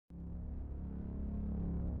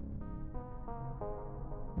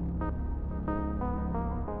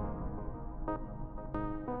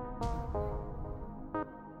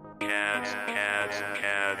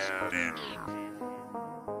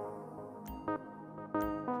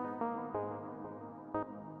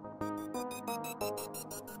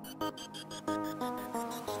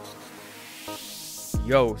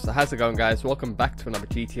Yo, so how's it going, guys? Welcome back to another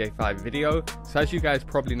GTA 5 video. So as you guys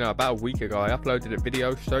probably know, about a week ago I uploaded a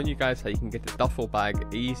video showing you guys how you can get the duffel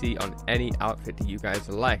bag easy on any outfit that you guys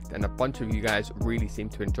liked, and a bunch of you guys really seem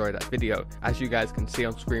to enjoy that video. As you guys can see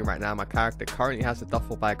on screen right now, my character currently has a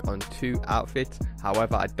duffel bag on 2 outfits.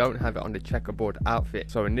 However, I don't have it on the checkerboard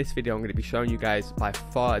outfit. So in this video I'm going to be showing you guys by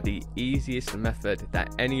far the easiest method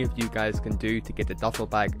that any of you guys can do to get the duffel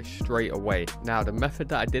bag straight away. Now, the method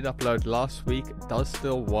that I did upload last week does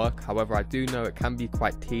still work. However, I do know it can be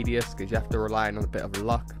quite tedious because you have to rely on a bit of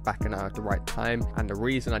luck backing out at the right time. And the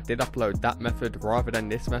reason I did upload that method rather than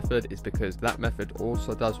this method is because that method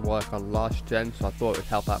also does work on last gen, so I thought it would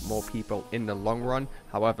help out more people in the long run.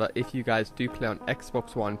 However, if you guys do play on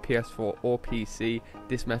Xbox One, PS4 or PC,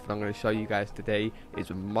 this method I'm going to show you guys today is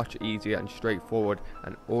much easier and straightforward,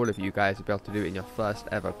 and all of you guys will be able to do it in your first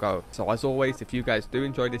ever go. So as always, if you guys do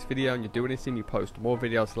enjoy this video and you do want to see me post more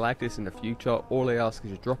videos like this in the future, all I ask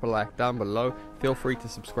is you drop a like down below. Feel free to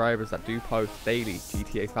subscribe as I do post daily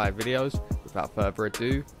GTA 5 videos. Without further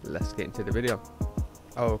ado, let's get into the video.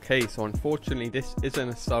 Okay, so unfortunately this isn't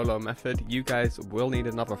a solo method. You guys will need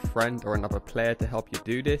another friend or another player to help you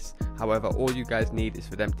do this. However, all you guys need is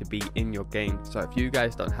for them to be in your game. So if you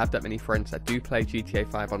guys don't have that many friends that do play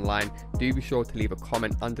GTA 5 online, do be sure to leave a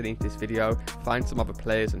comment underneath this video, find some other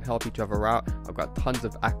players and help each other out. I've got tons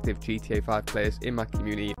of active GTA 5 players in my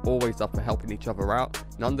community, always up for helping each other out.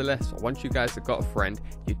 Nonetheless, once you guys have got a friend,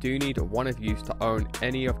 you do need one of you to own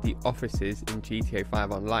any of the offices in GTA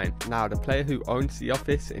 5 online. Now, the player who owns the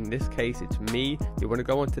office, in this case it's me, you want to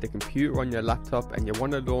go onto the computer on your laptop and you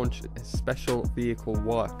want to launch a special vehicle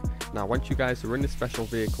work. Now, once you guys are in the special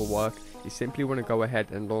vehicle work, you simply want to go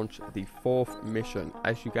ahead and launch the 4th mission.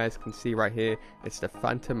 As you guys can see right here, it's the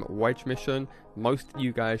Phantom Wedge mission. Most of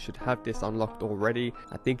you guys should have this unlocked already.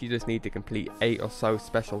 I think you just need to complete 8 or so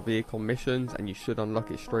special vehicle missions and you should unlock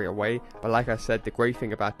it straight away. But like I said, the great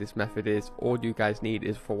thing about this method is all you guys need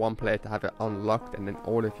is for one player to have it unlocked, and then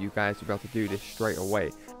all of you guys will be able to do this straight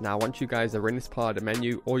away. Now, once you guys are in this part of the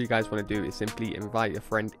menu, all you guys want to do is simply invite your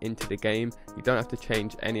friend into the game. You don't have to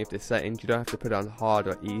change any of the settings. You don't have to put it on hard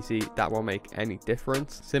or easy. That won't make any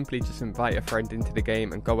difference. Simply just invite a friend into the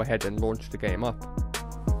game and go ahead and launch the game up.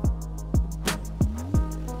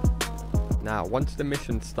 Now, once the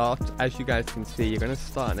mission starts, as you guys can see, you're going to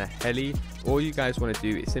start in a heli. All you guys want to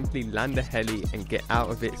do is simply land a heli and get out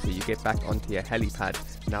of it so you get back onto your helipad.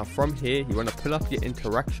 Now, from here, you want to pull up your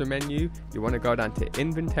interaction menu, you want to go down to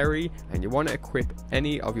inventory, and you want to equip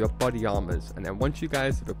any of your body armors. And then once you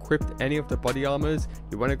guys have equipped any of the body armors,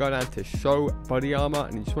 you want to go down to show body armor,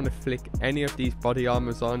 and you just want to flick any of these body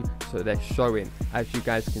armors on so they're showing. As you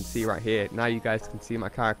guys can see right here, now you guys can see my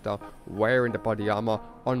character wearing the body armor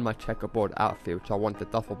on my checkerboard outfit, which I want the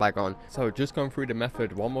duffel bag on. So just going through the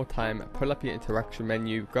method one more time, pull up your interaction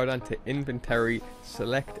menu, go down to inventory,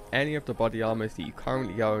 select any of the body armors that you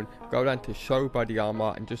currently own, go down to show body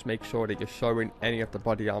armor, and just make sure that you're showing any of the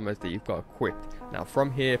body armors that you've got equipped. Now,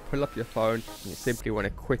 from here, pull up your phone and you simply want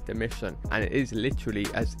to quit the mission, and it is literally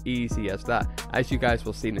as easy as that. As you guys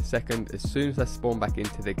will see in a second, as soon as I spawn back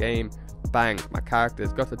into the game, bang, my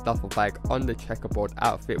character's got the duffel bag on the checkerboard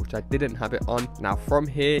outfit, which I didn't have it on. Now, from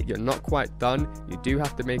here, you're not quite done. You do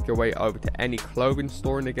have to make your way over to any clothing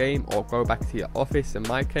store in the game, or go back to your office in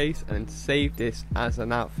my case, and save this as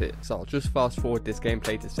an outfit. So I'll just fast forward this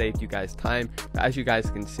gameplay to save you guys time. But as you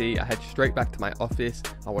guys can see, I head straight back to my office.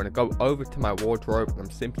 I want to go over to my wardrobe and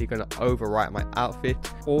I'm simply going to overwrite my outfit.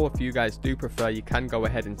 Or if you guys do prefer, you can go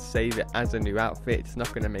ahead and save it as a new outfit. It's not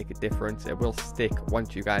going to make a difference. It will stick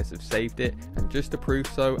once you guys have saved it. And just to prove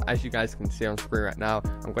so, as you guys can see on screen right now,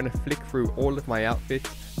 I'm going to flick through all of my outfits.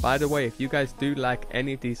 By the way, if you guys do like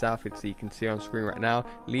any of these outfits that you can see on screen right now,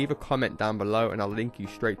 leave a comment down below and I'll link you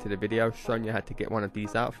straight to the video showing you how to get one of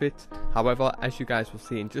these outfits. However, as you guys will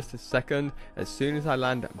see in just a second, as soon as I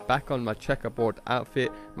land back on my checkerboard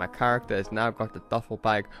outfit, my character has now got the duffel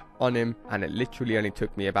bag on him, and it literally only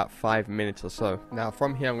took me about 5 minutes or so. Now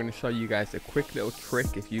from here I'm going to show you guys a quick little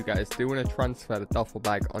trick if you guys do want to transfer the duffel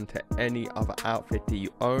bag onto any other outfit that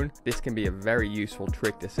you own. This can be a very useful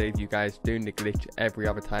trick to save you guys doing the glitch every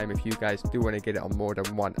other time if you guys do want to get it on more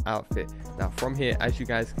than one outfit. Now from here, as you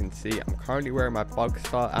guys can see, I'm currently wearing my bug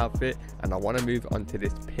star outfit, and I want to move on to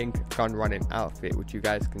this pink gun running outfit, which you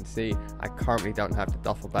guys can see I currently don't have the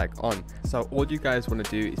duffel bag on. So all you guys want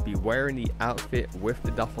to do is be wearing the outfit with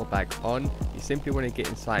the duffel bag on. You simply want to get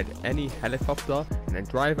inside any helicopter and then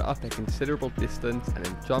drive it up a considerable distance and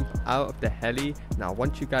then jump out of the heli. Now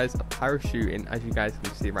once you guys are parachuting, as you guys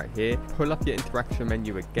can see right here, pull up your interaction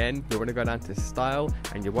menu again. You want to go down to style,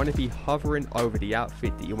 and you want to be hovering over the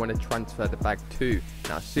outfit that you want to transfer the bag to.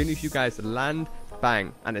 Now as soon as you guys land,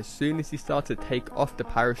 bang, and as soon as you start to take off the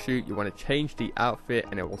parachute, you want to change the outfit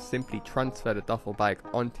and it will simply transfer the duffel bag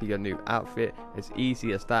onto your new outfit. As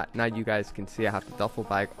easy as that. Now you guys can see I have the duffel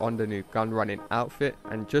bag on the new gun running outfit,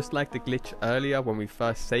 and just like the glitch earlier when we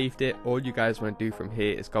first saved it, all you guys want to do from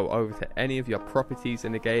here is go over to any of your properties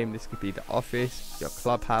in the game. This could be the office, your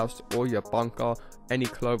clubhouse, or your bunker, any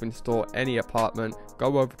clothing store, any apartment.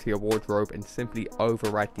 Go over to your wardrobe and simply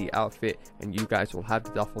overwrite the outfit, and you guys will have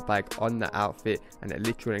the duffel bag on the outfit, and it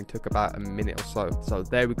literally took about a minute or so. So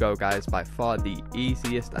there we go guys, by far the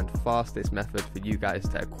easiest and fastest method for you guys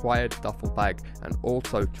to acquire the duffel bag and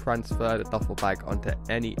also transfer the duffel bag onto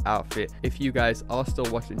any outfit. If you guys are still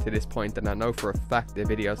watching to this point, then I know for a fact the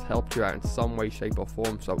videos helped you out in some way, shape or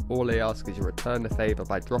form, so all I ask is you return the favor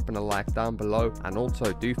by dropping a like down below, and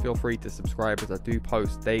also do feel free to subscribe as I do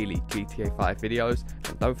post daily GTA 5 videos.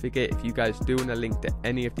 And don't forget, if you guys do want to link to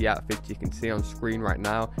any of the outfits you can see on screen right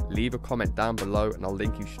now, leave a comment down below and I'll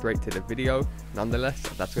link you straight to the video. Nonetheless,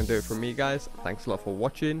 that's going to do it from me guys. Thanks a lot for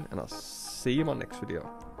watching, and I'll see you in my next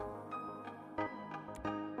video.